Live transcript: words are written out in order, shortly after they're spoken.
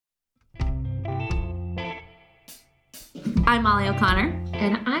I'm Molly O'Connor.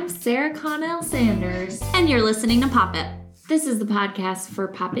 And I'm Sarah Connell Sanders. And you're listening to Pop It. This is the podcast for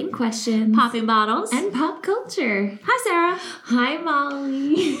popping questions, Popping bottles, and pop culture. Hi, Sarah. Hi,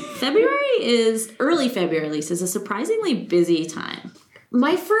 Molly. Early February at least, is a surprisingly busy time.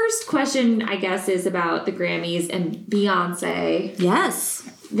 My first question, I guess, is about the Grammys and Beyonce. Yes.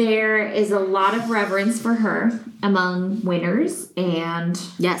 There is a lot of reverence for her among winners and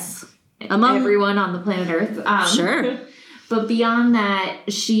yes, among everyone on the planet Earth. Sure. But beyond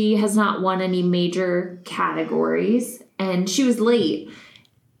that, she has not won any major categories, and she was late.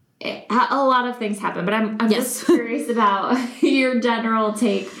 A lot of things happened, but I'm just curious about your general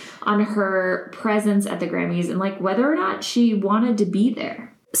take on her presence at the Grammys and like whether or not she wanted to be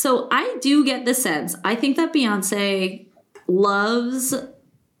there. So I do get the sense. I think that Beyonce loves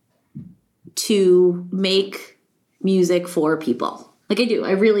to make music for people. Like I do.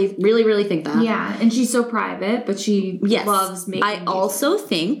 I really, really, really think that. Yeah, and she's so private, but she loves making music. Also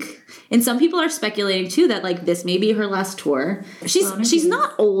think, and some people are speculating too, that like this may be her last tour. She's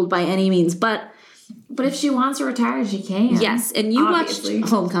not old by any means, but if she wants to retire, she can. Yes, and you watched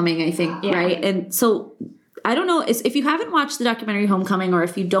Homecoming, I think, right? And so I don't know if you haven't watched the documentary Homecoming, or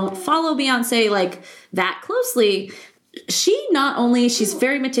if you don't follow Beyonce like that closely, she's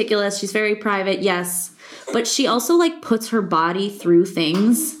very meticulous, she's very private, yes, but she also like puts her body through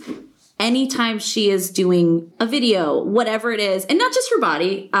things anytime she is doing a video, whatever it is, and not just her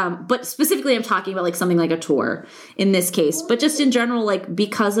body, but specifically I'm talking about like something like a tour in this case, but just in general, like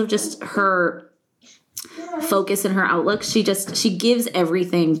because of just her focus and her outlook, she gives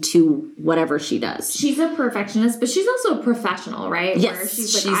everything to whatever she does. She's a perfectionist, but she's also a professional, right? Yes. Where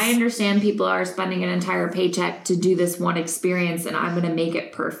she's like, I understand people are spending an entire paycheck to do this one experience, and I'm going to make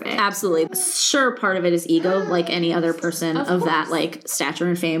it perfect. Absolutely. Sure, part of it is ego, like any other person of that like stature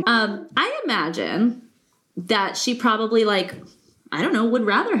and fame. I imagine that she probably like, I don't know, would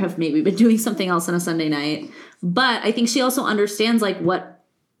rather have maybe been doing something else on a Sunday night. But I think she also understands like what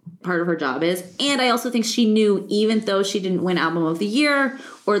part of her job is. And I also think she knew, even though she didn't win Album of the Year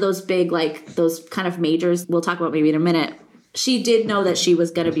or those big, like those kind of majors we'll talk about maybe in a minute, she did know that she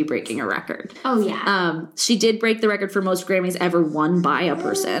was going to be breaking a record. Oh, yeah. She did break the record for most Grammys ever won by a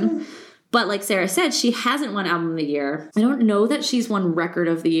person. But like Sarah said, she hasn't won Album of the Year. I don't know that she's won Record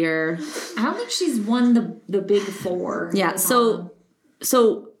of the Year. I don't think she's won the big four. Yeah. So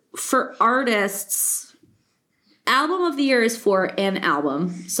for artists, Album of the Year is for an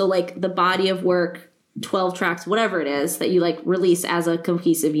album. So like the body of work, 12 tracks, whatever it is that you like release as a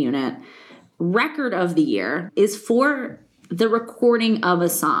cohesive unit. Record of the Year is for the recording of a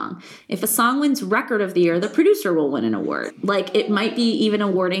song. If a song wins Record of the Year, the producer will win an award. Like it might be even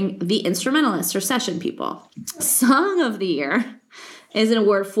awarding the instrumentalists or session people. Song of the Year is an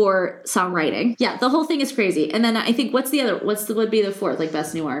award for songwriting. Yeah, the whole thing is crazy. And then I think would be the fourth, like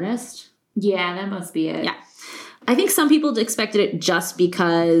Best New Artist? Yeah, that must be it. Yeah. I think some people expected it just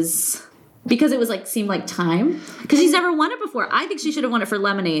because it was like seemed like time. Because she's never won it before. I think she should have won it for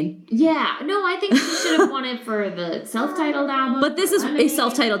Lemonade. Yeah. No, I think she should have won it for the self-titled album. But this is a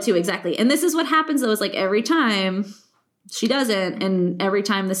self-titled too, exactly. And this is what happens though, is like every time she doesn't, and every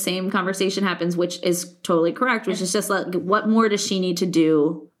time the same conversation happens, which is totally correct, which is just like, what more does she need to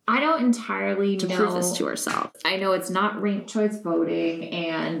do? I don't entirely know to prove this to herself. I know it's not ranked choice voting,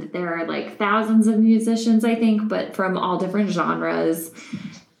 and there are like thousands of musicians, I think, but from all different genres.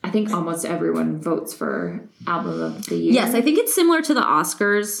 I think almost everyone votes for Album of the Year. Yes, I think it's similar to the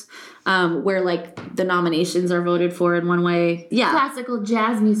Oscars, where like the nominations are voted for in one way. Yeah, classical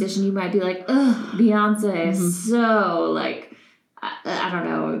jazz musician, you might be like, ugh, Beyonce is so like, I don't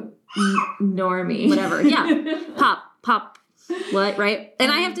know, normie, whatever. Yeah, pop. What, right? And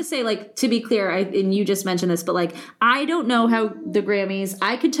I have to say, like, to be clear, and you just mentioned this, but like, I don't know how the Grammys,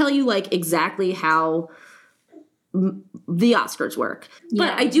 I could tell you like exactly how the Oscars work,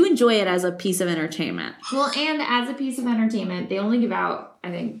 but I do enjoy it as a piece of entertainment. Well, and as a piece of entertainment, they only give out,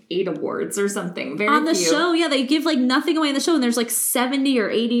 I think, 8 awards or something. Very on the few. Show. Yeah, they give like nothing away in the show, and there's like 70 or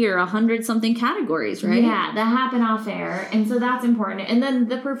 80 or 100 something categories, right? Yeah, that happen off air, and so that's important. And then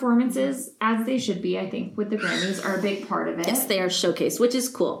the performances, as they should be, I think, with the Grammys, are a big part of it. Yes, they are showcased, which is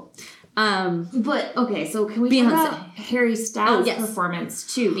cool. But okay, so can we talk about Harry Styles'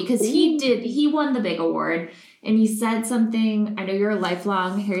 performance too? Because he won the big award. And he said something, I know you're a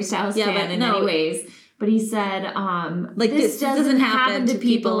lifelong Harry Styles fan in many ways, but he said, like, this doesn't happen to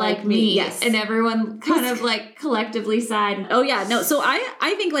people like me. Yes. And everyone kind of like collectively sighed. Oh yeah, no. So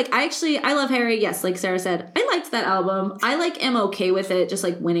I think like, I love Harry. Yes. Like Sarah said, I liked that album. I like am okay with it. Just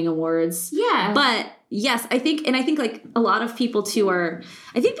like winning awards. Yeah. But yes, I think like a lot of people too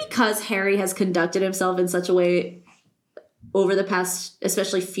I think because Harry has conducted himself in such a way over the past,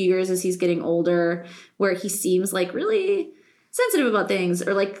 especially few years as he's getting older, where he seems like really sensitive about things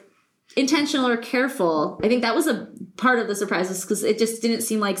or like intentional or careful. I think that was a part of the surprises because it just didn't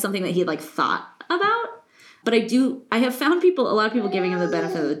seem like something that he like thought about. But I have found a lot of people giving him the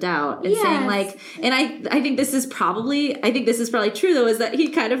benefit of the doubt and saying like, and I think this is probably true though, is that he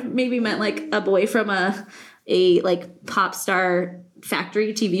kind of maybe meant like a boy from a like pop star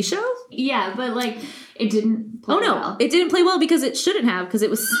factory TV show. Yeah, but like it didn't play well. It didn't play well because it shouldn't have, because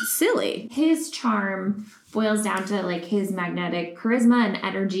it was silly. His charm boils down to like his magnetic charisma and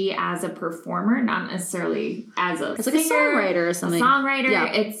energy as a performer, not necessarily as a singer, like a songwriter or something.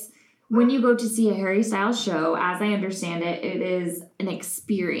 Yeah. It's when you go to see a Harry Styles show, as I understand it, it is an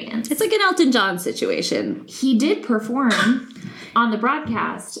experience. It's like an Elton John situation. He did perform on the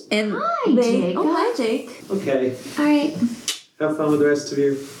broadcast. And hi, Jake. Oh, hi, Jake. Okay. All right. Have fun with the rest of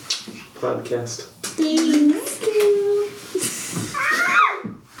your podcast. Thanks.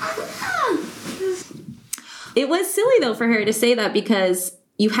 It was silly, though, for Harry to say that because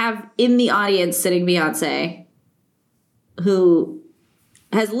you have in the audience sitting Beyonce, who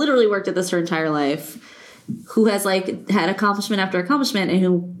has literally worked at this her entire life, who has like had accomplishment after accomplishment, and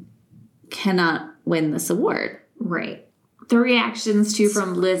who cannot win this award. Right. The reactions too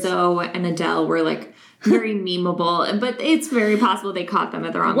from Lizzo and Adele were like very memeable, but it's very possible they caught them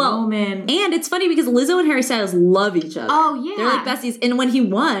at the wrong moment. And it's funny because Lizzo and Harry Styles love each other. Oh yeah, they're like besties. And when he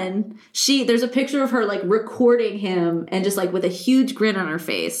won, there's a picture of her like recording him and just like with a huge grin on her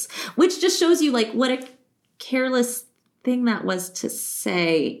face, which just shows you like what a careless thing that was to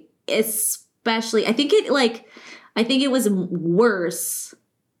say. Especially, I think it was worse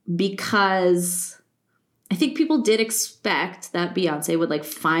because I think people did expect that Beyonce would like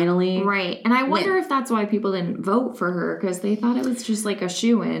finally right. And I wonder if that's why people didn't vote for her, because they thought it was just like a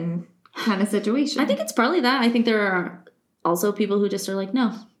shoo-in kind of situation. I think it's partly that. I think there are also people who just are like,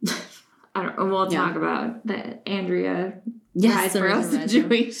 no. I don't. We'll talk about the Andrea Yes,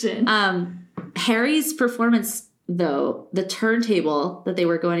 situation. Harry's performance, though, the turntable that they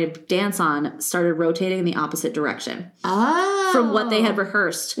were going to dance on started rotating in the opposite direction. From what they had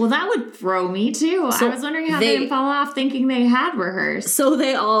rehearsed. Well, that would throw me too. So I was wondering how they didn't fall off thinking they had rehearsed. So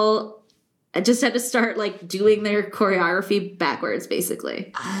they all just had to start like doing their choreography backwards,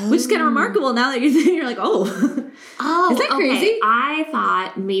 basically. Which is kind of remarkable now that you're like, oh. Is that crazy? I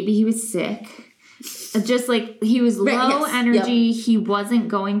thought maybe he was sick. Just like he was low energy. Yep. He wasn't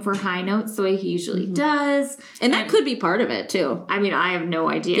going for high notes the way he usually does. And that could be part of it too. I mean, I have no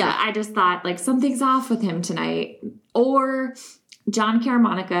idea. Yeah. I just thought like something's off with him tonight. Or John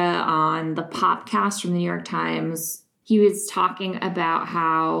Caramonica on the Popcast from the New York Times, he was talking about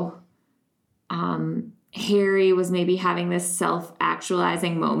how Harry was maybe having this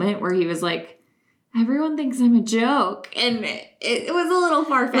self-actualizing moment where he was like, everyone thinks I'm a joke. And it was a little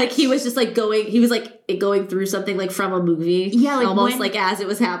far-fetched. Like he was just like going through something like from a movie. Yeah, like almost like as it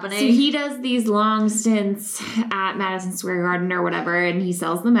was happening. So he does these long stints at Madison Square Garden or whatever, and he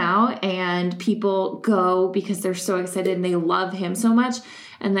sells them out, and people go because they're so excited and they love him so much.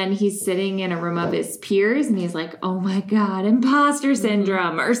 And then he's sitting in a room of his peers and he's like, oh my God, imposter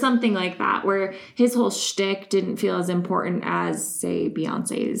syndrome or something like that, where his whole shtick didn't feel as important as, say,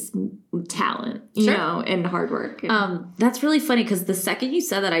 Beyonce's talent, you know, and hard work. That's really funny because the second you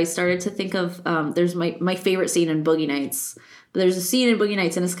said that, I started to think of, there's my favorite scene in Boogie Nights. But there's a scene in Boogie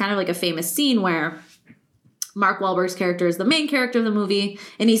Nights and it's kind of like a famous scene where Mark Wahlberg's character is the main character of the movie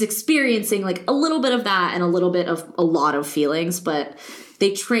and he's experiencing like a little bit of that and a little bit of a lot of feelings, but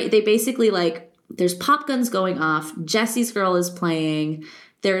they basically like there's pop guns going off. Jesse's Girl is playing.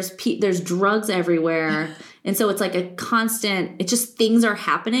 There's drugs everywhere. And so it's like a constant, it's just things are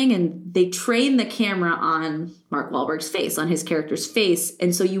happening and they train the camera on Mark Wahlberg's face, on his character's face.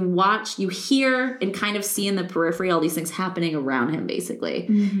 And so you hear and kind of see in the periphery all these things happening around him basically.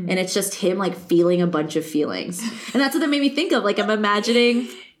 Mm-hmm. And it's just him like feeling a bunch of feelings. And that's what that made me think of. Like I'm imagining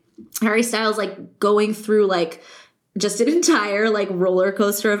Harry Styles like going through like just an entire like roller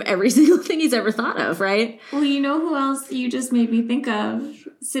coaster of every single thing he's ever thought of, right? Well, you know who else you just made me think of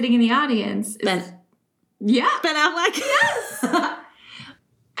sitting in the audience? Ben. Yeah. Ben Affleck. Yes.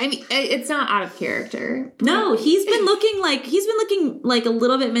 I mean, it's not out of character. No, he's been looking like a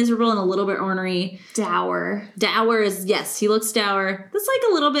little bit miserable and a little bit ornery. Dour is, yes, he looks dour. That's like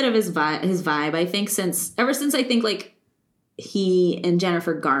a little bit of his vibe, I think, ever since I think like he and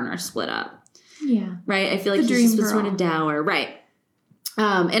Jennifer Garner split up. Yeah. Right? I feel like he's just sort of dour. Right.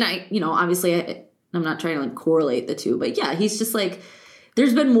 And I, obviously I'm not trying to like correlate the two, but yeah, he's just like,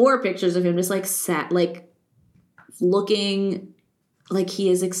 there's been more pictures of him just like sat, like looking like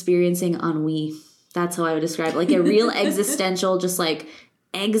he is experiencing ennui. That's how I would describe it. Like a real existential, just like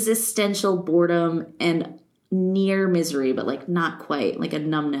existential boredom and near misery, but like not quite, like a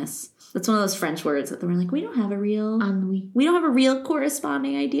numbness. That's one of those French words that we're like, we don't have a real ennui. We don't have a real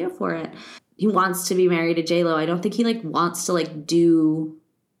corresponding idea for it. He wants to be married to J-Lo. I don't think he like wants to like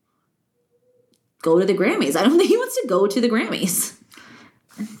go to the Grammys. I don't think he wants to go to the Grammys.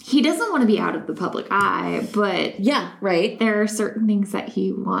 He doesn't want to be out of the public eye, but yeah, right. There are certain things that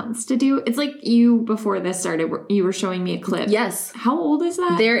he wants to do. It's like you, before this started, you were showing me a clip. Yes. How old is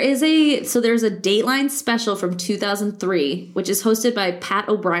that? There's a Dateline special from 2003, which is hosted by Pat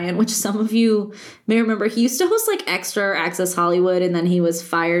O'Brien, which some of you may remember. He used to host like Extra or Access Hollywood, and then he was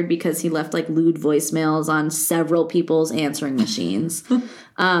fired because he left like lewd voicemails on several people's answering machines.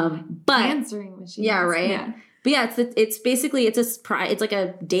 Answering machines. Yeah, right. Yeah. But yeah, it's basically it's like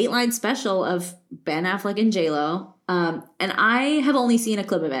a Dateline special of Ben Affleck and J-Lo. And I have only seen a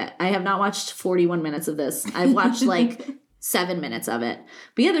clip of it. I have not watched 41 minutes of this. I've watched like 7 minutes of it.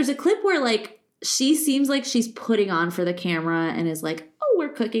 But yeah, there's a clip where like she seems like she's putting on for the camera and is like, oh, we're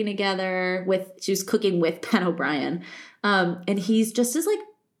cooking together she's cooking with Ben O'Brien. And he's just as like,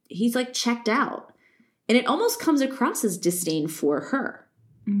 he's like checked out. And it almost comes across as disdain for her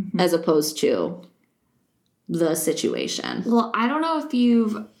as opposed to the situation. Well, I don't know if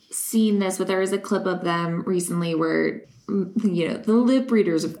you've seen this, but there is a clip of them recently where, you know, the lip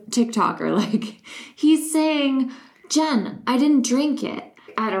readers of TikTok are like, he's saying, Jen, I didn't drink it.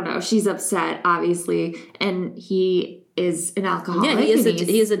 I don't know. She's upset, obviously. And he is an alcoholic. Yeah,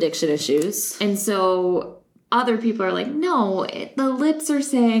 he has addiction issues. And so other people are like, no, the lips are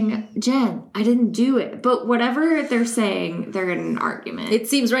saying, Jen, I didn't do it. But whatever they're saying, they're in an argument. It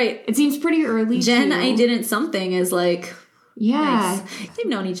seems right. It seems pretty early, Jen, too. I didn't something is like, yeah. Nice. They've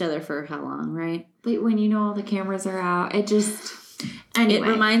known each other for how long, right? But when you know all the cameras are out, it just... Anyway. It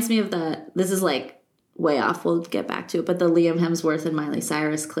reminds me of this is like way off, we'll get back to it, but the Liam Hemsworth and Miley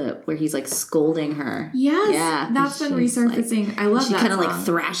Cyrus clip where he's like scolding her. Yes. Yeah. That's been resurfacing. Like, I love that. She kind of like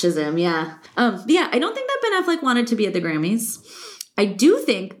thrashes him. Yeah. Yeah, I don't think that Ben Affleck wanted to be at the Grammys. I do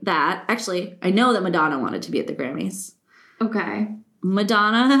think that, actually, I know that Madonna wanted to be at the Grammys. Okay.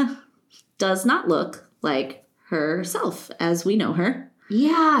 Madonna does not look like herself as we know her.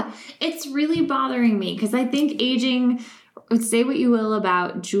 Yeah. It's really bothering me because I think aging... Say what you will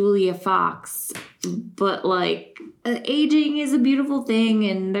about Julia Fox, but like aging is a beautiful thing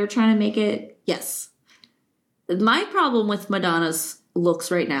and they're trying to make it. Yes. My problem with Madonna's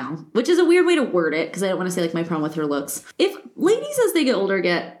looks right now, which is a weird way to word it because I don't want to say like my problem with her looks. If ladies as they get older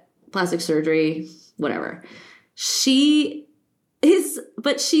get plastic surgery, whatever, she's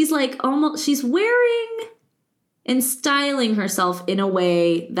like she's wearing and styling herself in a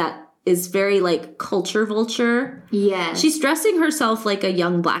way that is very like culture vulture. Yeah. She's dressing herself like a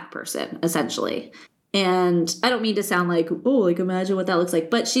young black person, essentially. And I don't mean to sound like, oh, like imagine what that looks like.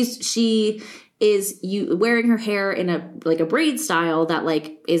 But she is wearing her hair in a braid style that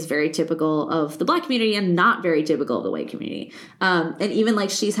like is very typical of the black community and not very typical of the white community. And even like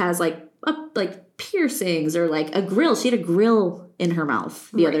she has like piercings or like a grill. She had a grill in her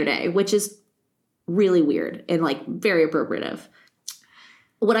mouth the other day, which is really weird and like very appropriative.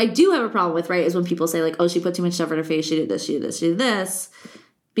 What I do have a problem with, right, is when people say, like, oh, she put too much stuff on her face, she did this, she did this, she did this.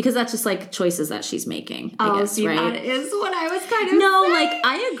 Because that's just, like, choices that she's making, I guess, see, right? That is what I was kind of No, saying. like,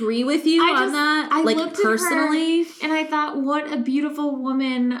 I agree with you on that. I like, looked personally. At her and I thought, what a beautiful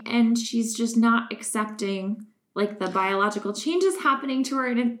woman. And she's just not accepting, like, the biological changes happening to her.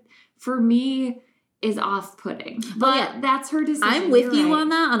 And it, for me, is off-putting. But that's her decision. I'm with you on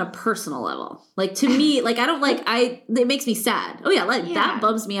that on a personal level. Like, to me, like, I don't like, it makes me sad. Oh, yeah, that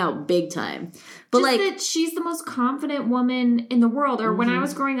bums me out big time. But, just like, that she's the most confident woman in the world. Or when I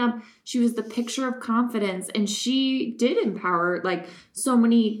was growing up, she was the picture of confidence. And she did empower, like, so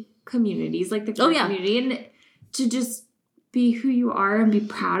many communities, like the queer community. And to just be who you are and be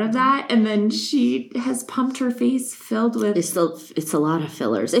proud of that. And then she has pumped her face filled with... It's a lot of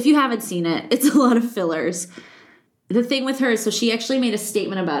fillers. If you haven't seen it, it's a lot of fillers. The thing with her, so she actually made a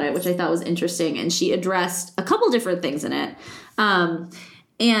statement about it, which I thought was interesting. And she addressed a couple different things in it.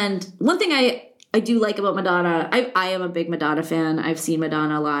 And one thing I do like about Madonna, I am a big Madonna fan. I've seen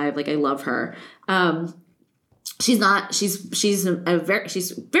Madonna live. Like, I love her. She's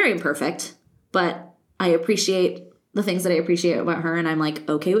very imperfect, but I appreciate the things that I appreciate about her, and I'm like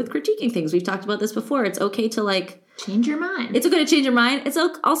okay with critiquing things. We've talked about this before. It's okay to like change your mind. It's okay to change your mind. It's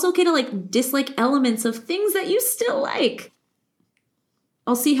also okay to like dislike elements of things that you still like.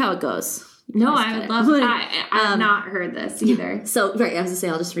 I'll see how it goes. No, I would love that. I've not heard this either. So, right, I was going to say,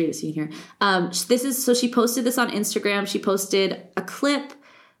 I'll just read it so you can hear. So she posted this on Instagram. She posted a clip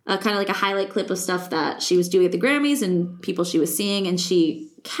kind of like a highlight clip of stuff that she was doing at the Grammys and people she was seeing, and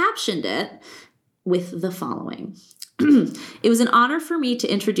she captioned it with the following. It was an honor for me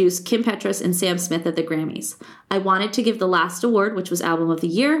to introduce Kim Petras and Sam Smith at the Grammys. I wanted to give the last award, which was Album of the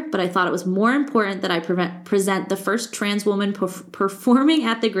Year, but I thought it was more important that I present the first trans woman performing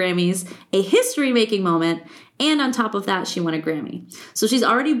at the Grammys, a history-making moment, and on top of that, she won a Grammy. So she's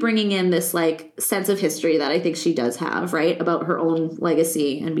already bringing in this like sense of history that I think she does have, right, about her own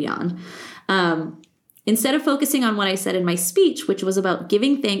legacy and beyond. Instead of focusing on what I said in my speech, which was about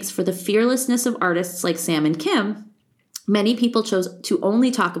giving thanks for the fearlessness of artists like Sam and Kim, many people chose to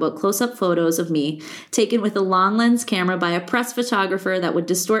only talk about close-up photos of me taken with a long lens camera by a press photographer that would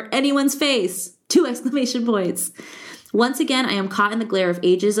distort anyone's face. 2 exclamation points. Once again, I am caught in the glare of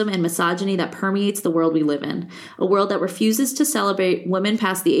ageism and misogyny that permeates the world we live in. A world that refuses to celebrate women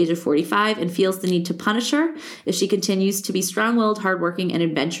past the age of 45 and feels the need to punish her if she continues to be strong-willed, hardworking, and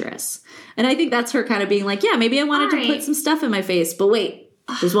adventurous. And I think that's her kind of being like, yeah, maybe I wanted to put some stuff in my face, but wait,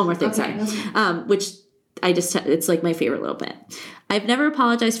 there's one more thing, sorry. Which it's like my favorite little bit. I've never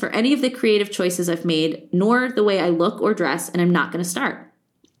apologized for any of the creative choices I've made, nor the way I look or dress, and I'm not going to start.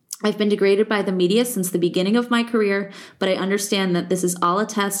 I've been degraded by the media since the beginning of my career, but I understand that this is all a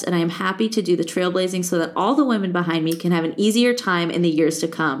test, and I am happy to do the trailblazing so that all the women behind me can have an easier time in the years to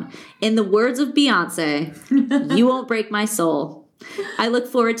come. In the words of Beyonce, you won't break my soul. I look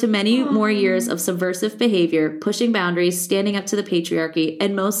forward to many more years of subversive behavior, pushing boundaries, standing up to the patriarchy,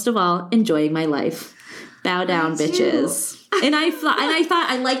 and most of all, enjoying my life. Bow down, bitches. And I thought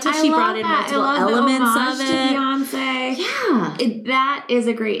I liked how she brought in multiple elements of it. Beyonce. Yeah, that is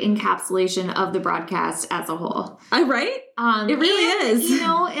a great encapsulation of the broadcast as a whole. Right? It really is. You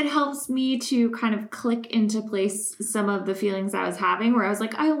know, it helps me to kind of click into place some of the feelings I was having, where I was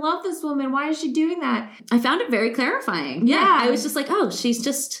like, I love this woman. Why is she doing that? I found it very clarifying. Yeah, I was just like, oh, she's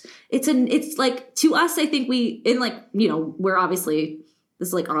just. It's like, to us, I think we're obviously. This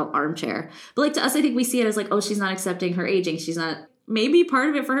is like all armchair. But like to us, I think we see it as like, oh, she's not accepting her aging. She's not. Maybe part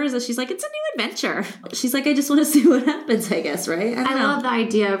of it for her is that she's like, it's a new adventure. She's like, I just want to see what happens, I guess, right? I love the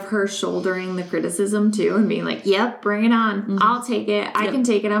idea of her shouldering the criticism too and being like, yep, bring it on. Mm-hmm. I'll take it. I can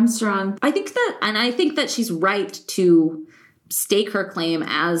take it. I'm strong. I think that she's right to stake her claim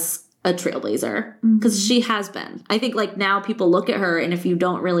as a trailblazer because she has been. I think like now people look at her, and if you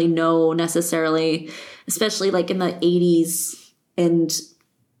don't really know necessarily, especially like in the 80s and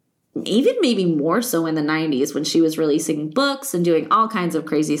even maybe more so in the 90s when she was releasing books and doing all kinds of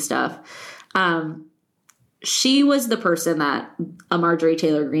crazy stuff. She was the person that a Marjorie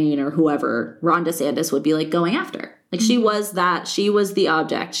Taylor Greene or whoever, Ron DeSantis, would be like going after. Like she was the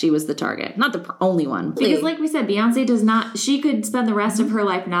object. She was the target. Not the only one. Because like we said, Beyonce she could spend the rest of her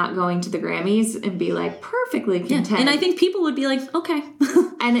life not going to the Grammys and be like perfectly content. Yeah. And I think people would be like, okay.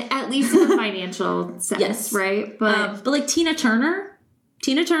 And at least in a financial sense, yes. Right? But like Tina Turner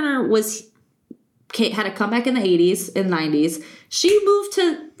had a comeback in the 80s and 90s. She moved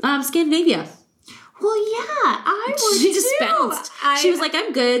to Scandinavia. Well, yeah, I would She just bounced. She was like,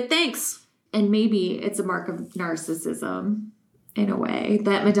 I'm good, thanks. And maybe it's a mark of narcissism in a way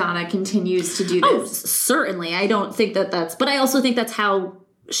that Madonna continues to do this. Oh, certainly. I don't think that's... But I also think that's how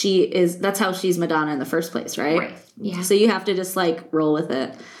she is... That's how she's Madonna in the first place, right? Right, yeah. So you have to just, like, roll with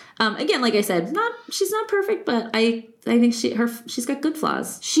it. Again, like I said, she's not perfect, but I think she's got good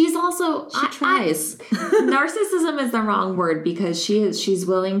flaws. She's also she tries. Narcissism is the wrong word because she's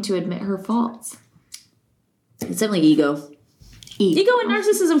willing to admit her faults. It's definitely ego. Ego and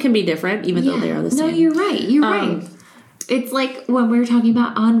narcissism can be different, even though they are the same. No, you're right. You're right. It's like when we were talking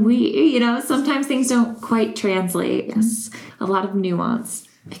about ennui. You know, sometimes things don't quite translate. Yes, a lot of nuance.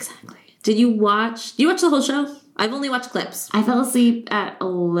 Exactly. Did you watch the whole show? I've only watched clips. I fell asleep at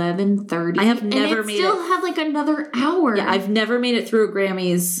 11:30. I have never made it. Still have like another hour. Yeah, I've never made it through a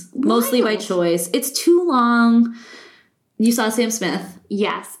Grammys, mostly by choice. It's too long. You saw Sam Smith.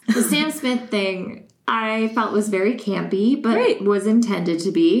 Yes. The Sam Smith thing I felt was very campy, but was intended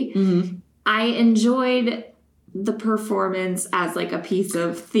to be. Mm-hmm. I enjoyed the performance as like a piece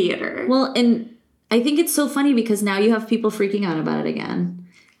of theater. Well, and I think it's so funny because now you have people freaking out about it again.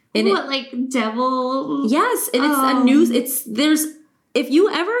 And like devil? Yes, and it's a news. If you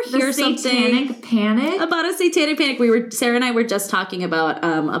ever hear something panic about a satanic panic, Sarah and I were just talking about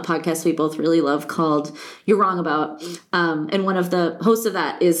a podcast we both really love called "You're Wrong About," and one of the hosts of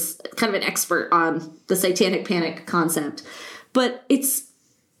that is kind of an expert on the satanic panic concept. But it's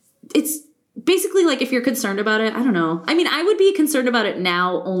basically like if you're concerned about it, I don't know. I mean, I would be concerned about it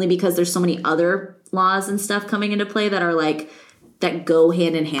now only because there's so many other laws and stuff coming into play that are like. That go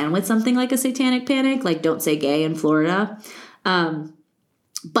hand in hand with something like a satanic panic, like don't say gay in Florida.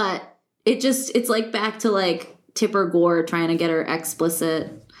 But it's like back to like Tipper Gore trying to get her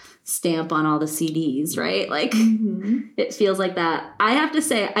explicit stamp on all the CDs, right? Like it feels like that. I have to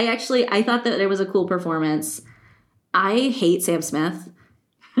say, I thought that it was a cool performance. I hate Sam Smith.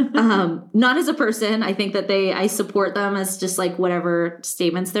 Not as a person. I think that I support them as just like whatever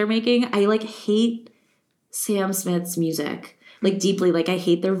statements they're making. I like hate Sam Smith's music, like deeply. Like I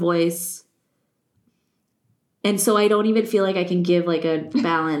hate their voice. And so I don't even feel like I can give like a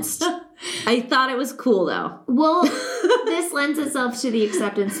balanced. I thought it was cool though. Well, this lends itself to the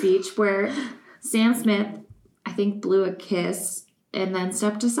acceptance speech where Sam Smith, I think, blew a kiss and then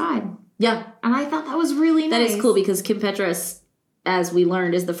stepped aside. Yeah. And I thought that was really nice. That is cool because Kim Petras, as we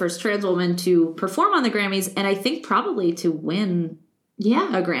learned, is the first trans woman to perform on the Grammys and I think probably to win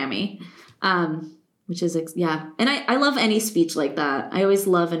a Grammy. Which is, And I love any speech like that. I always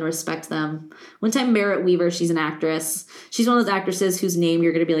love and respect them. One time, Merritt Weaver, she's an actress. She's one of those actresses whose name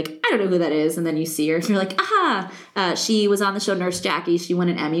you're going to be like, I don't know who that is. And then you see her and you're like, aha. She was on the show Nurse Jackie. She won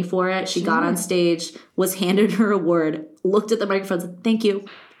an Emmy for it. She got on stage, was handed her award, looked at the microphone, said, thank you,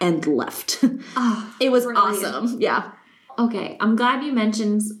 and left. It was brilliant. Awesome. Yeah. Okay, I'm glad you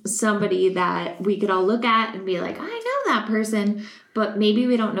mentioned somebody that we could all look at and be like, I know that person, but maybe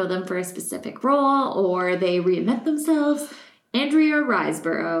we don't know them for a specific role or they reinvent themselves. Andrea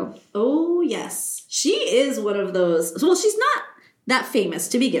Riseborough. Oh, yes. She is one of those. Well, she's not that famous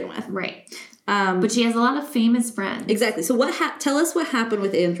to begin with. Right. But she has a lot of famous friends. Exactly. So tell us what happened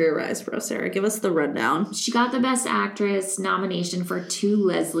with Andrea Riseborough, Sarah. Give us the rundown. She got the Best Actress nomination for To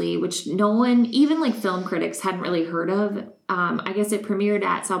Leslie, which no one, even like film critics, hadn't really heard of. I guess it premiered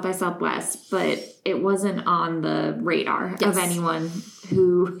at South by Southwest, but it wasn't on the radar of anyone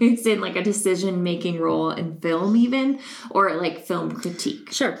who is in like a decision-making role in film even, or like film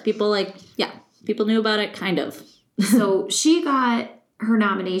critique. Sure. People knew about it, kind of. So she got her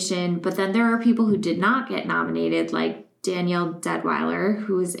nomination, but then there are people who did not get nominated, like Danielle Deadwyler,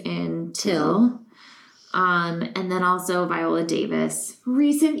 who was in Till. And then also Viola Davis,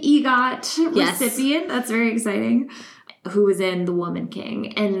 recent EGOT recipient. That's very exciting. Who was in The Woman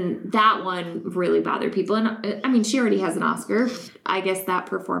King. And that one really bothered people. And I mean, she already has an Oscar. I guess that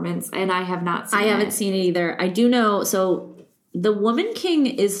performance, and I have not seen it. I haven't seen it either. I do know. So The Woman King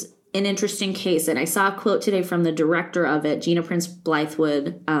is an interesting case. And I saw a quote today from the director of it, Gina Prince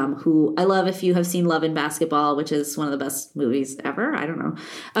Blythewood, who I love if you have seen Love and Basketball, which is one of the best movies ever. I don't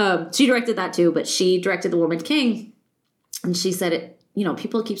know. She directed that too, but she directed The Woman King. And she said it,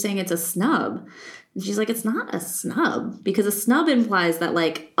 people keep saying it's a snub. And she's like, it's not a snub, because a snub implies that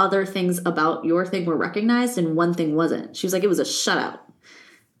like other things about your thing were recognized and one thing wasn't. She was like, it was a shutout.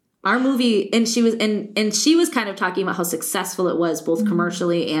 Our movie, and she was kind of talking about how successful it was both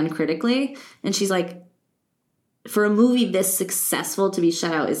commercially and critically. And she's like, for a movie this successful to be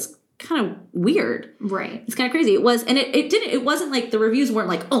shut out is kind of weird. Right. It's kind of crazy. It was, and it wasn't like the reviews weren't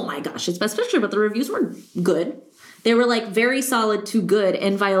like, oh my gosh, it's Best Picture, but the reviews were good. They were like very solid to good,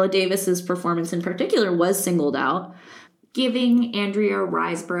 and Viola Davis's performance in particular was singled out. Giving Andrea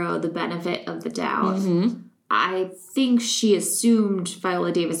Riseborough the benefit of the doubt. I think she assumed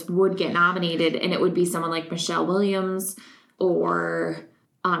Viola Davis would get nominated, and it would be someone like Michelle Williams or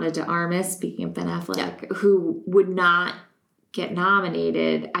Ana de Armas, speaking of Ben Affleck, who would not get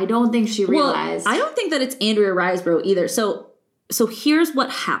nominated. I don't think she realized. Well, I don't think that it's Andrea Riseborough either. So here's what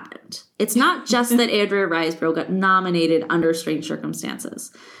happened. It's not just that Andrea Riseborough got nominated under strange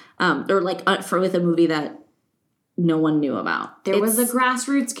circumstances, or like with a movie that no one knew about. There was a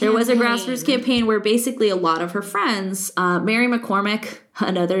grassroots campaign where basically a lot of her friends, Mary McCormick,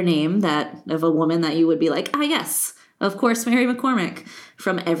 another name of a woman that you would be like, yes, of course, Mary McCormick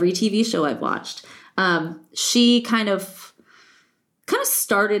from every TV show I've watched. She kind of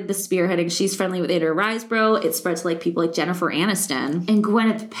started the spearheading. She's friendly with Andrea Riseborough. It spread to like people like Jennifer Aniston and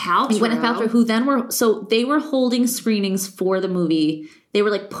Gwyneth Paltrow. Who then they were holding screenings for the movie. They were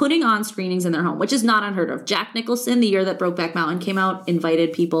like putting on screenings in their home, which is not unheard of. Jack Nicholson, the year that Brokeback Mountain came out,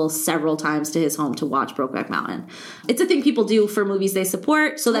 invited people several times to his home to watch Brokeback Mountain. It's a thing people do for movies they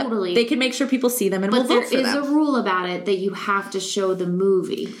support so that they can make sure people see them and will vote for them. But there is a rule about it that you have to show the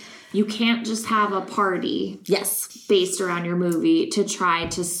movie. You can't just have a party based around your movie to try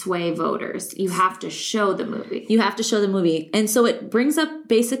to sway voters. You have to show the movie. And so it brings up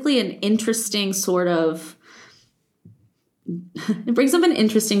basically an interesting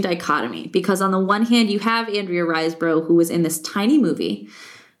dichotomy, because on the one hand, you have Andrea Riseborough, who was in this tiny movie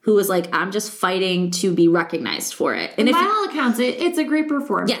who was like, I'm just fighting to be recognized for it. And by all accounts, it's a great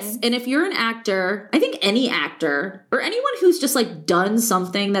performance. Yes. And if you're an actor, I think any actor or anyone who's just like done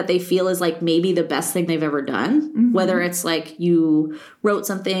something that they feel is like maybe the best thing they've ever done, whether it's like you wrote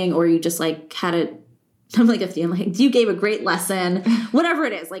something or you just like had a, I'm like a feeling like you gave a great lesson, whatever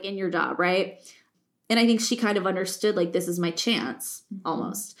it is, like in your job, right? And I think she kind of understood like, this is my chance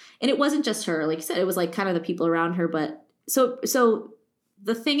almost. And it wasn't just her, like you said, it was like kind of the people around her. But so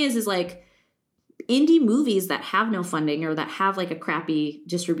the thing is like indie movies that have no funding or that have like a crappy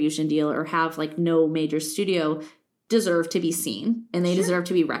distribution deal or have like no major studio deserve to be seen and they deserve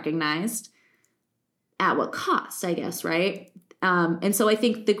to be recognized at what cost, I guess, right? And so I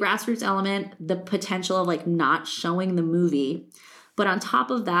think the grassroots element, the potential of like not showing the movie, but on top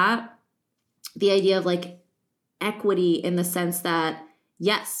of that, the idea of like equity in the sense that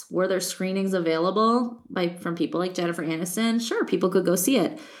yes, were there screenings available from people like Jennifer Aniston? Sure, people could go see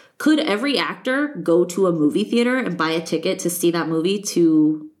it. Could every actor go to a movie theater and buy a ticket to see that movie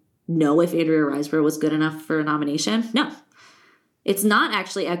to know if Andrea Riseborough was good enough for a nomination? No. It's not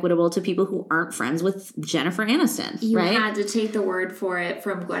actually equitable to people who aren't friends with Jennifer Aniston, you right? had to take the word for it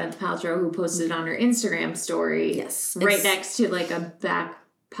from Gwyneth Paltrow, who posted it on her Instagram story. Yes. Right next to like a back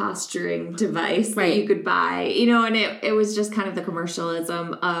posturing device that you could buy, you know, and it was just kind of the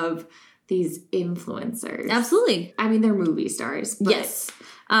commercialism of these influencers. Absolutely. I mean, they're movie stars. But yes.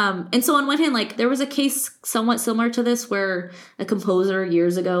 And so on one hand, like there was a case somewhat similar to this where a composer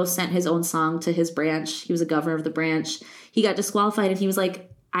years ago sent his own song to his branch. He was a governor of the branch. He got disqualified and he was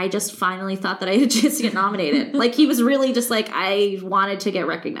like, I just finally thought that I had a chance to get nominated. Like he was really just like, I wanted to get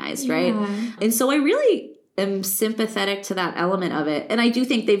recognized, right? And so I really am sympathetic to that element of it. And I do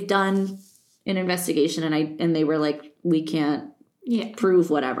think they've done an investigation and they were like, we can't prove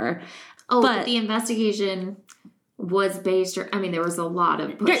whatever. Oh, but the investigation was based, or I mean, there was a lot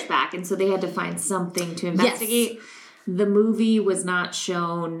of pushback, and so they had to find something to investigate. Yes. The movie was not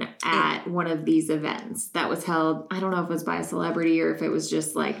shown at one of these events that was held. I don't know if it was by a celebrity or if it was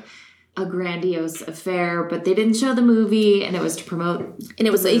just like a grandiose affair, but they didn't show the movie, and it was to promote. And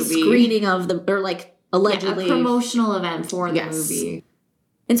it was a screening of the, or like allegedly a promotional event for the movie.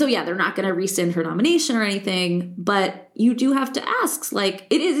 And so, they're not going to rescind her nomination or anything, but you do have to ask, like,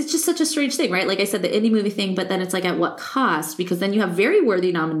 it's just such a strange thing, right? Like I said, the indie movie thing, but then it's like, at what cost? Because then you have very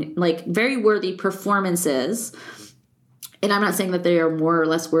worthy performances. And I'm not saying that they are more or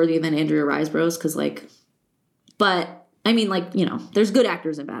less worthy than Andrea Riseborough's, because but I mean, like, you know, there's good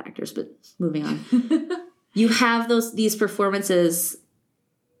actors and bad actors, but moving on. You have these performances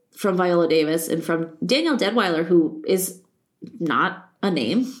from Viola Davis and from Danielle Deadwyler, who is not a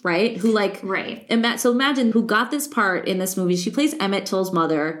name, right? Who so imagine who got this part in this movie. She plays Emmett Till's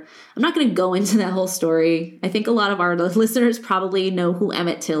mother. I'm not going to go into that whole story. I think a lot of our listeners probably know who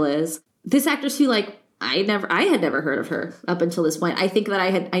Emmett Till is. This actress who I had never heard of her up until this point. I think that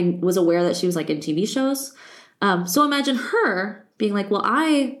I was aware that she was like in TV shows. So imagine her being like, well,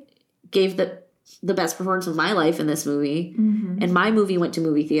 I gave the best performance of my life in this movie, and my movie went to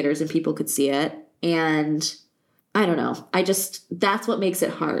movie theaters and people could see it. And I don't know. That's what makes it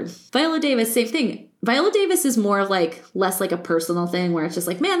hard. Viola Davis, same thing. Viola Davis is more of like less like a personal thing where it's just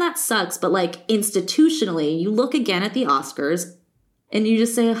like, man, that sucks. But like institutionally, you look again at the Oscars and you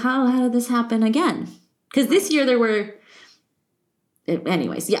just say, how did this happen again? Because this year there were,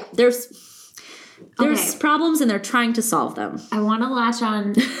 anyways, there's problems and they're trying to solve them. I want to latch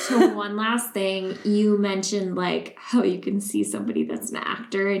on to one last thing. You mentioned like how you can see somebody that's an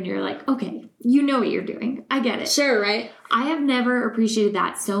actor and you're like, okay, you know what you're doing. I get it. Sure, right? I have never appreciated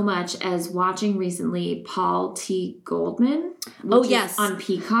that so much as watching recently Paul T. Goldman. Oh, yes. On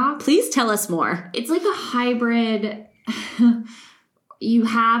Peacock. Please tell us more. It's like a hybrid. You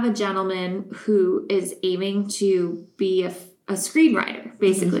have a gentleman who is aiming to be a screenwriter,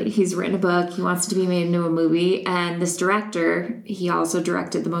 basically. He's written a book. He wants it to be made into a movie. And this director, he also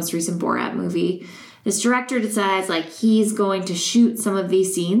directed the most recent Borat movie. This director decides, like, he's going to shoot some of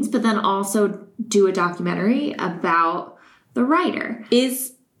these scenes, but then also do a documentary about the writer.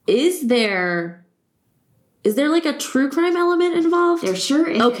 Is there like a true crime element involved? There sure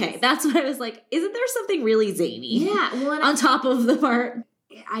is. Okay, that's what I was like. Isn't there something really zany? Yeah. Well, on top of the part?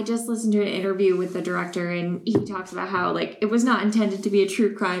 I just listened to an interview with the director, and he talks about how, like, it was not intended to be a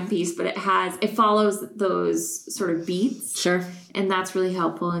true crime piece, but it follows those sort of beats. Sure. And that's really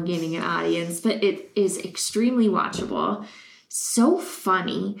helpful in gaining an audience. But it is extremely watchable, so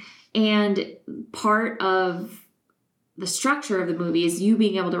funny, and part of the structure of the movie is you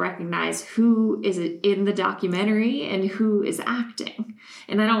being able to recognize who is in the documentary and who is acting.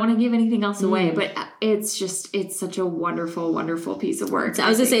 And I don't want to give anything else away, but it's such a wonderful, wonderful piece of work. I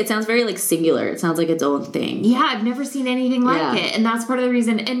was going to say, it sounds very like singular. It sounds like its own thing. Yeah, I've never seen anything like it. And that's part of the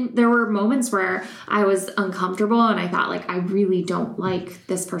reason. And there were moments where I was uncomfortable and I thought, like, I really don't like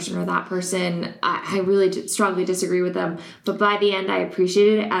this person or that person. I really strongly disagree with them. But by the end, I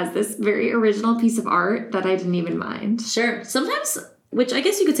appreciated it as this very original piece of art that I didn't even mind. Sure. Sometimes, which I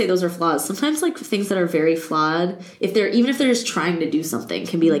guess you could say those are flaws. Sometimes, like, things that are very flawed, even if they're just trying to do something,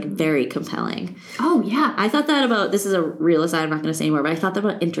 can be, like, very compelling. Oh, yeah. I thought that about, this is a real aside, I'm not going to say anymore, but I thought that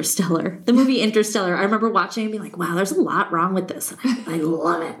about Interstellar. The movie Interstellar. I remember watching and being like, wow, there's a lot wrong with this. I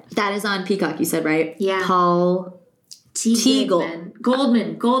love it. That is on Peacock, you said, right? Yeah. Paul T.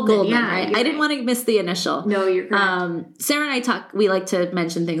 Goldman. Yeah, right? I didn't want to miss the initial. No, you're correct. Sarah and I we like to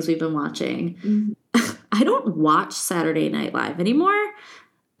mention things we've been watching. Mm-hmm. I don't watch Saturday Night Live anymore.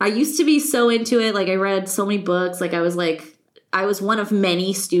 I used to be so into it. Like, I read so many books. Like, I was one of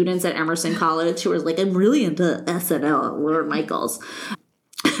many students at Emerson College who was like, I'm really into SNL, Lord Michaels.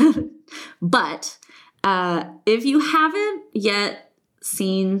 But if you haven't yet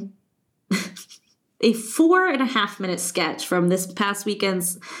seen a 4.5-minute sketch from this past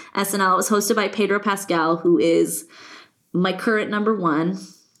weekend's SNL, it was hosted by Pedro Pascal, who is my current number one.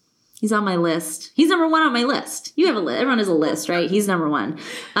 He's on my list. He's number one on my list. You have a list. Everyone has a list, right? He's number one.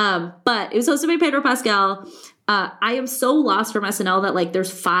 But it was hosted by Pedro Pascal. I am so lost from SNL that, like, there's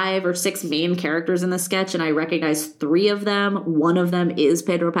 5 or 6 main characters in the sketch, and I recognize 3 of them. One of them is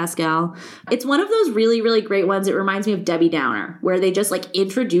Pedro Pascal. It's one of those really, really great ones. It reminds me of Debbie Downer, where they just, like,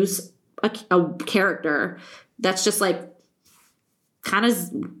 introduce a character that's just, like, kind of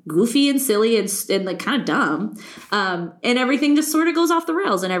goofy and silly and like kind of dumb. And everything just sort of goes off the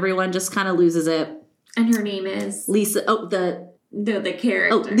rails and everyone just kind of loses it. And her name is Lisa. Oh, the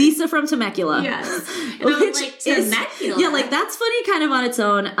character. Oh, Lisa from Temecula. Yes. And I was like, Temecula? Yeah, like, that's funny kind of on its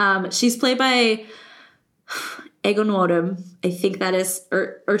own. She's played by Egon Wodem. I think that is,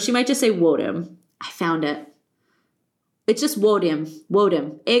 or she might just say Wodem. I found it. It's just Wodem.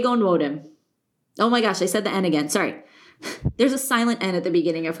 Egon Wodem. Oh my gosh, I said the N again. Sorry. There's a silent N at the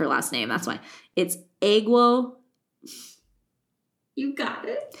beginning of her last name. That's why. It's Egwo. You got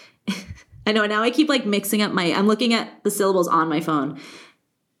it. I know. Now I keep, like, mixing up I'm looking at the syllables on my phone.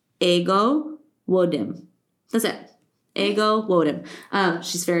 Ego Wodem. That's it. Ego Wodem.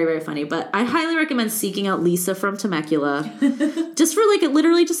 She's very, very funny. But I highly recommend seeking out Lisa from Temecula. Just for, like,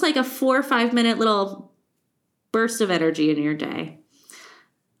 literally just like a 4 or 5 minute little burst of energy in your day.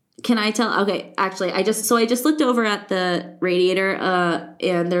 Can I tell? Okay, actually, I just looked over at the radiator,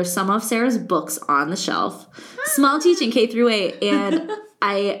 and there's some of Sarah's books on the shelf. Small Teaching, K through 8, and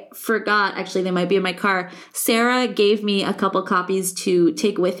I forgot, actually, they might be in my car. Sarah gave me a couple copies to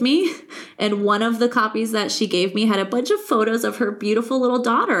take with me, and one of the copies that she gave me had a bunch of photos of her beautiful little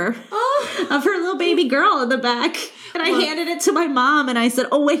daughter, of her little baby girl in the back. And I handed it to my mom, and I said,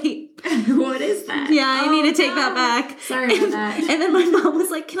 oh, wait. What is that? Yeah, I need to take that back. Sorry about that. And then my mom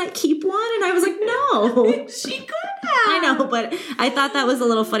was like, can I keep one? And I was like, no. She could have. I know, but I thought that was a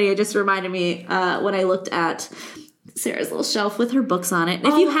little funny. It just reminded me when I looked at Sarah's little shelf with her books on it. And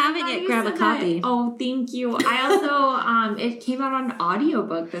if you haven't yet, grab a copy. That. Oh, thank you. I also, it came out on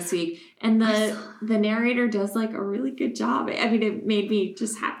audiobook this week, and the narrator does, like, a really good job. I mean, it made me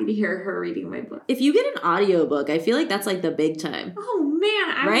just happy to hear her reading my book. If you get an audiobook, I feel like that's, like, the big time. Oh,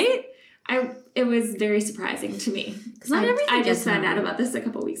 man. Right? It was very surprising to me. Because I just found out about this a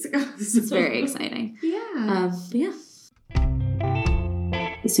couple weeks ago. So. It's very exciting. Yeah. Yeah.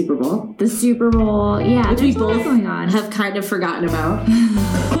 The Super Bowl. Yeah. Which we both have kind of forgotten about.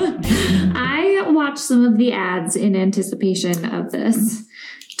 I watched some of the ads in anticipation of this.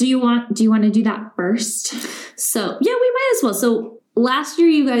 Do you want to do that first? So, yeah, we might as well. So last year,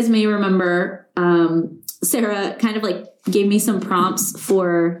 you guys may remember, Sarah kind of, like, gave me some prompts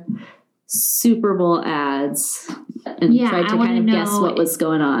for Super Bowl ads and tried to kind of guess what was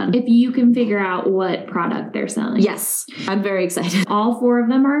going on. If you can figure out what product they're selling. Yes, I'm very excited. All 4 of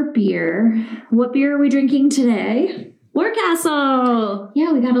them are beer. What beer are we drinking today? Warcastle!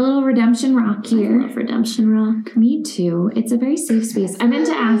 Yeah, we got a little Redemption Rock here. I love Redemption Rock. Me too. It's a very safe space. I meant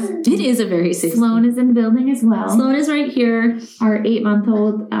to ask. It is a very safe Sloan is in the building as well. Sloan is right here. Our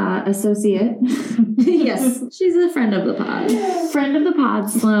 8-month-old associate. Yes, she's a friend of the pod. Friend of the pod,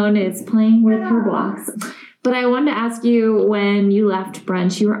 Sloan is playing with her blocks. But I wanted to ask you, when you left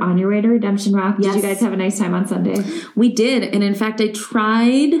brunch, you were on your way to Redemption Rock. Did you guys have a nice time on Sunday? We did. And in fact, I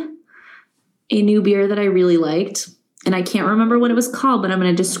tried a new beer that I really liked. And I can't remember what it was called, but I'm going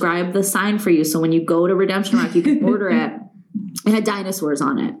to describe the sign for you. So when you go to Redemption Rock, you can order it. It had dinosaurs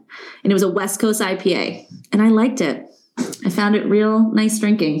on it. And it was a West Coast IPA. And I liked it. I found it real nice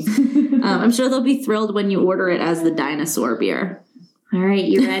drinking. I'm sure they'll be thrilled when you order it as the dinosaur beer. All right,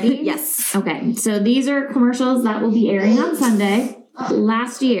 you ready? Yes. Okay, so these are commercials that will be airing on Sunday.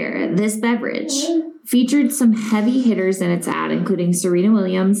 Last year, this beverage featured some heavy hitters in its ad, including Serena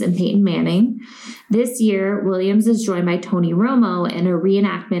Williams and Peyton Manning. This year, Williams is joined by Tony Romo in a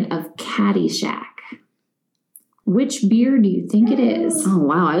reenactment of Caddyshack. Which beer do you think it is? Oh,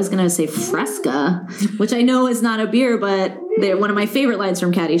 wow. I was going to say Fresca, which I know is not a beer, but they're one of my favorite lines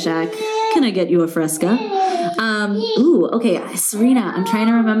from Caddyshack. Can I get you a Fresca? Okay. Serena. I'm trying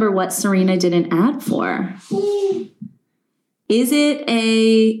to remember what Serena did an ad for. Is it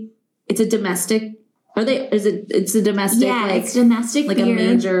it's a domestic, it's a domestic, yeah, it's domestic like beer. A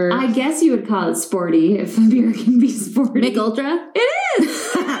major. I guess you would call it sporty if a beer can be sporty. Mick Ultra? It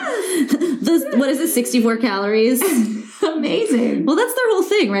is! What is it, 64 calories? Amazing. Well, that's their whole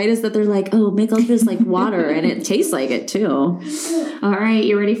thing, right? Is that they're like, oh, Mick Ultra is like water, and it tastes like it too. All right,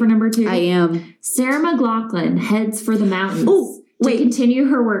 you ready for number 2? I am. Sarah McLachlan heads for the mountains. Wait. To continue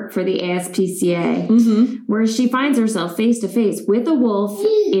her work for the ASPCA, where she finds herself face to face with a wolf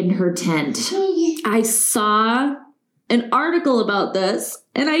in her tent. I saw an article about this,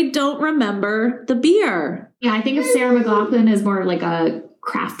 and I don't remember the beer. Yeah, I think of Sarah McLachlan as more like a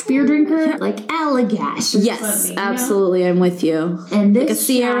craft beer drinker, like Allagash. Yes, absolutely, I'm with you. And this like a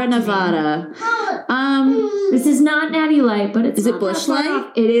Sierra Nevada. This is not Natty Light, but it's is it Busch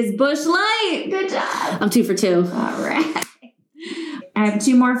Light? It is Busch Light. Good job. I'm 2 for 2. All right. I have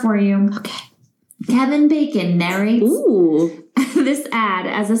 2 more for you. Okay. Kevin Bacon narrates this ad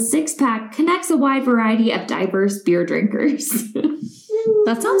as a 6-pack connects a wide variety of diverse beer drinkers.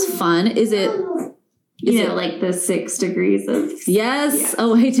 That sounds fun. Is it like the 6 degrees of... Yes. Yeah.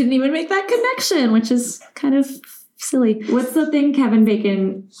 Oh, I didn't even make that connection, which is kind of silly. What's the thing? Kevin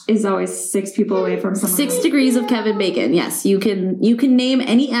Bacon is always 6 people away from someone 6 degrees of Kevin Bacon. Yes, you can name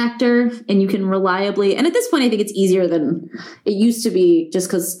any actor, and you can reliably, and at this point I think it's easier than it used to be, just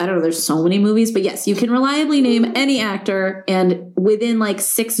because I don't know, there's so many movies, but yes, you can reliably name any actor, and within like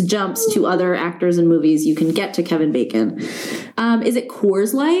 6 jumps to other actors and movies you can get to Kevin Bacon. Is it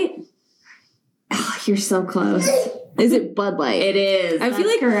Coors Light? Oh, you're so close. Is it Bud Light? It is. I feel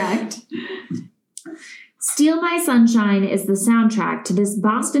like correct. Steal My Sunshine is the soundtrack to this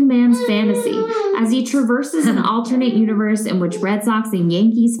Boston man's fantasy as he traverses an alternate universe in which Red Sox and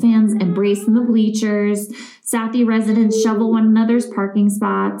Yankees fans embrace in the bleachers, Southie residents shovel one another's parking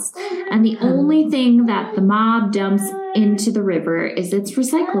spots, and the only thing that the mob dumps into the river is its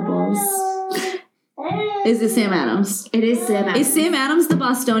recyclables. Is it Sam Adams? It is Sam Adams. Is Sam Adams the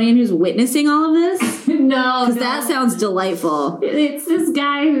Bostonian who's witnessing all of this? No. Because that sounds delightful. It's this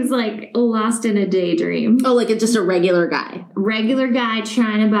guy who's like lost in a daydream. Oh, like just a regular guy. Regular guy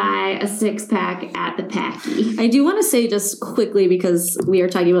trying to buy a 6-pack at the Packy. I do want to say just quickly, because we are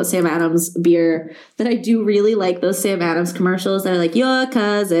talking about Sam Adams beer, that I do really like those Sam Adams commercials that are like, your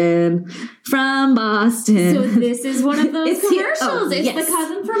cousin from Boston. So this is one of those commercials. It's the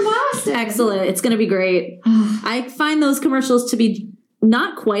cousin from Boston. Excellent. It's going to be great. I find those commercials to be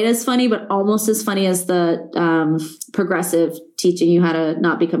not quite as funny, but almost as funny as the Progressive teaching you how to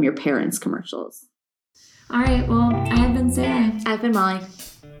not become your parents commercials. All right. Well, I have been Sarah. I've been Molly.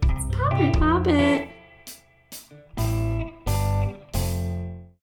 Let's pop it. Pop it.